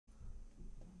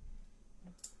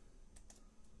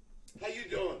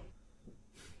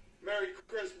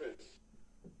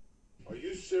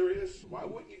Why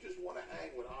wouldn't you just want to hang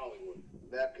with Hollywood?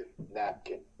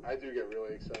 Napkin. I do get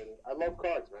really excited. I love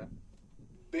cards, man.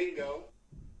 Bingo.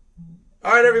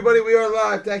 All right, everybody, we are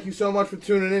live. Thank you so much for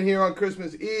tuning in here on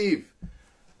Christmas Eve.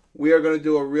 We are going to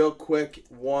do a real quick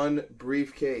one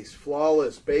briefcase.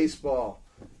 Flawless baseball.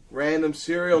 Random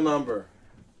serial number.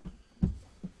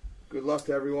 Good luck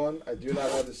to everyone. I do not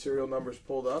have the serial numbers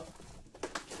pulled up.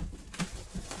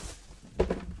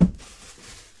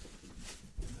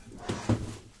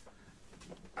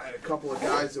 I had a couple of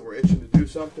guys that were itching to do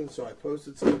something, so I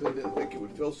posted something. Didn't think it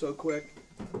would fill so quick.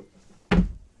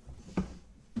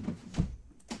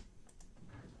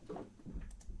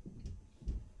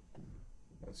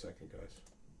 One second, guys.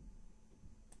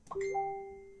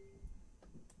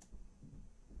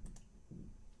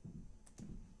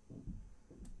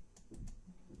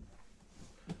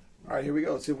 All right, here we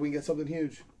go. Let's see if we can get something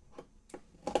huge.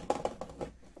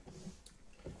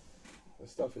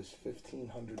 This stuff is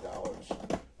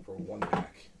 $1,500 for one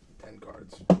pack, 10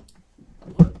 cards.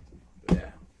 What?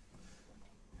 Yeah.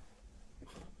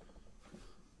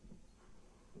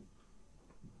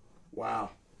 Wow.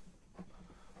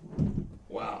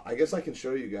 Wow. I guess I can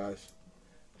show you guys.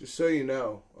 Just so you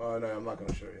know. Oh, no, I'm not going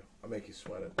to show you. I'll make you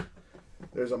sweat it.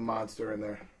 There's a monster in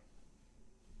there.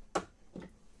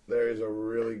 There is a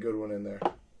really good one in there.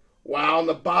 Wow, and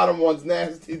the bottom one's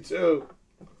nasty too.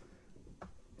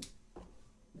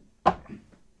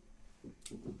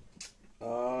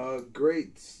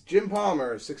 Great. Jim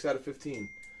Palmer, 6 out of 15.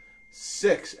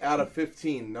 6 out of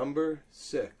 15. Number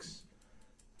 6.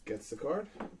 Gets the card.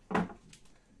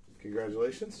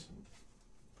 Congratulations.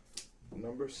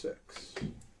 Number 6.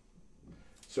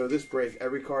 So this break,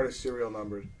 every card is serial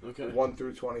numbered. Okay. 1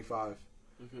 through 25.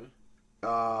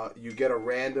 Okay. You get a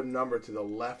random number to the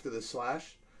left of the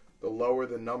slash. The lower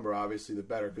the number, obviously, the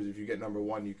better. Because if you get number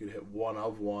 1, you could hit 1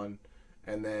 of 1.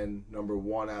 And then number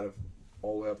 1 out of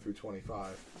all the way up through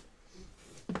 25.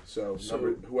 So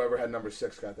whoever had number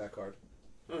 6 got that card.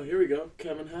 Oh, here we go.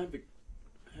 Kevin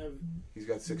He's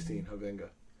got 16, Havinga.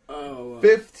 Oh.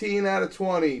 15 out of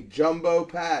 20, Jumbo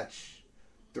Patch.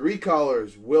 3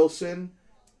 colors, Wilson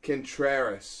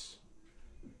Contreras.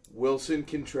 Wilson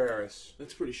Contreras.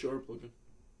 That's pretty sharp looking.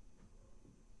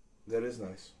 That is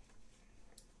nice.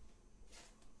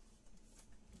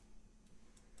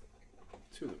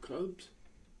 2 of the Cubs.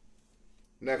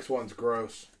 Next one's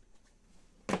gross.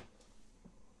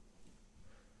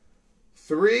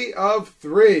 3 of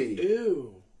 3.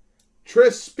 Ew.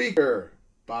 Tris Speaker.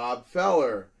 Bob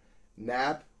Feller.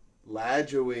 Nap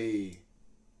Lajoie.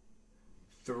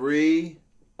 3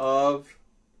 of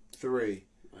 3.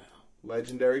 Wow.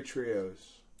 Legendary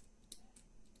trios.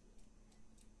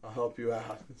 I'll help you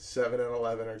out. 7 and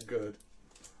 11 are good.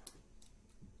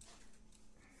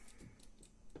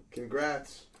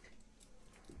 Congrats.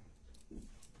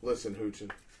 Listen,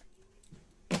 Hoochin.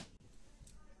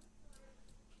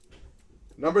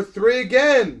 Number 3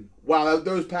 again. Wow,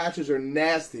 those patches are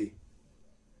nasty.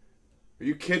 Are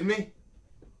you kidding me?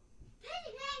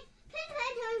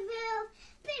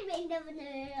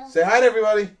 Say hi to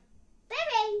everybody.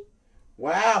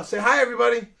 Wow. Say hi,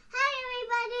 everybody. Hi,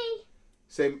 everybody.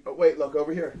 Say, oh, wait, look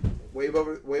over here. Wave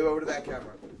over to that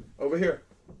camera. Over here.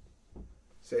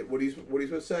 Say, what are you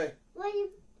supposed to say? Well, you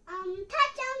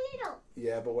touchdown noodle.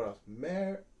 Yeah, but what else?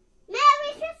 Merry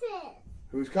Christmas.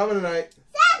 Who's coming tonight?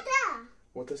 Santa.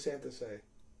 What does Santa say?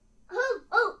 Oh,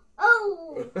 oh,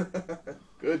 oh.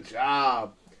 Good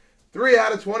job. 3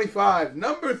 out of 25.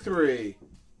 Number 3.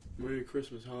 Merry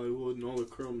Christmas, Hollywood, and all the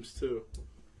crumbs, too.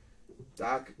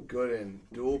 Doc Gooden.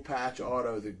 Dual patch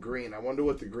auto. The green. I wonder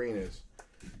what the green is.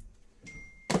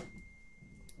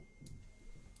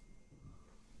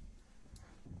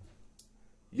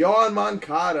 Yoan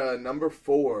Moncada, number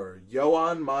 4.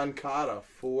 Yoan Moncada,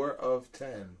 4 of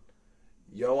 10.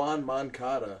 Yoan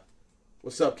Moncada.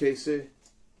 What's up, KC?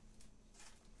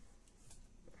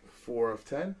 4 of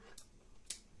 10.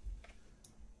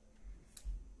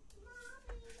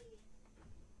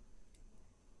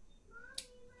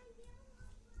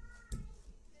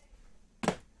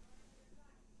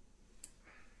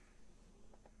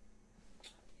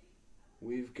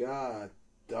 We've got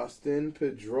Dustin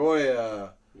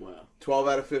Pedroia. Wow. 12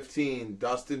 out of 15,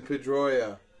 Dustin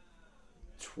Pedroia.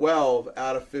 12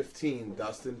 out of 15,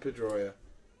 Dustin Pedroia.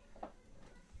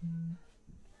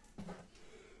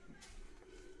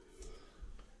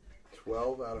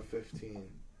 Out of 15.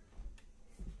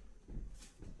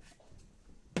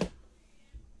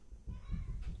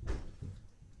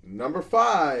 Number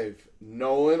 5,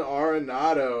 Nolan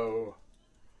Arenado.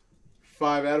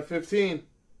 5 out of 15.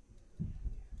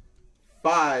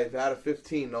 5 out of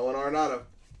 15, Nolan Arenado.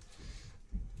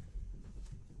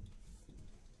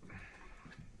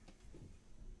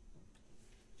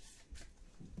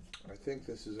 think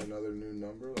this is another new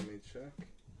number. Let me check.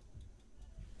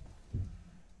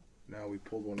 Now we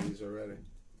pulled one of these already.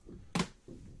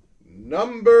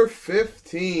 Number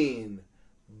 15.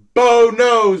 Bo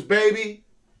Knows, baby.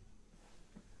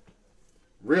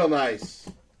 Real nice.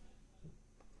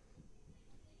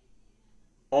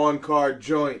 On-card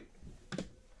joint.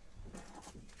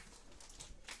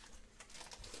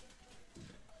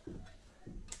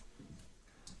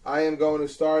 I am going to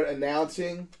start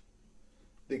announcing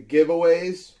the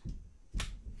giveaways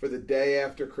for the day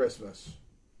after Christmas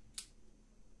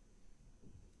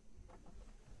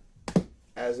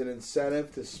as an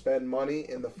incentive to spend money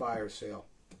in the fire sale.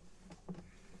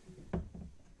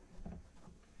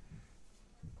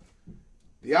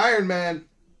 The Iron Man,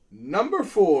 number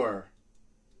 4,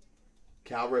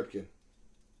 Cal Ripken.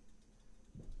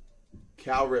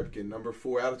 Cal Ripken, number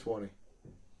 4 out of 20.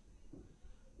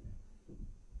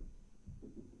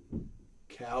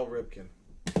 Cal Ripken.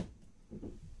 Is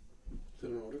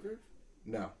it an autograph?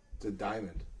 No, it's a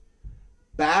diamond.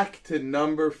 Back to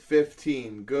number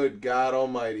 15. Good God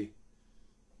Almighty.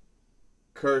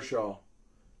 Kershaw.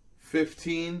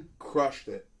 15, crushed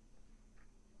it.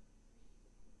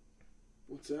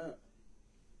 What's that?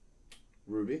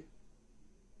 Ruby.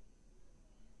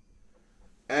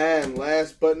 And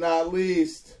last but not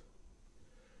least,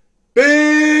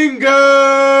 bingo!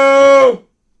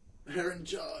 Aaron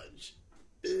Judge.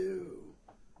 Ew.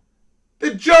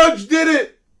 The Judge did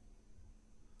it!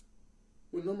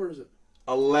 What number is it?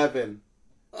 11.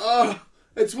 Ah,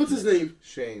 it's what's his name?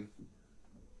 Shane.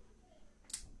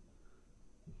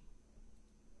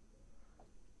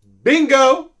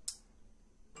 Bingo!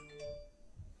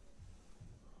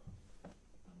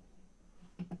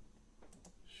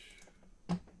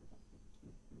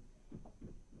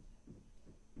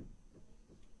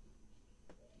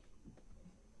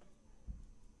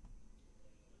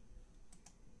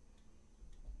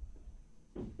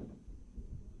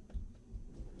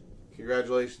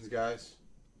 Congratulations, guys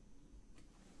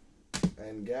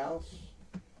and gals.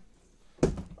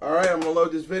 All right, I'm going to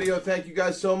load this video. Thank you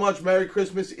guys so much. Merry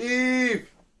Christmas Eve.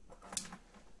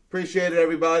 Appreciate it,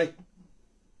 everybody.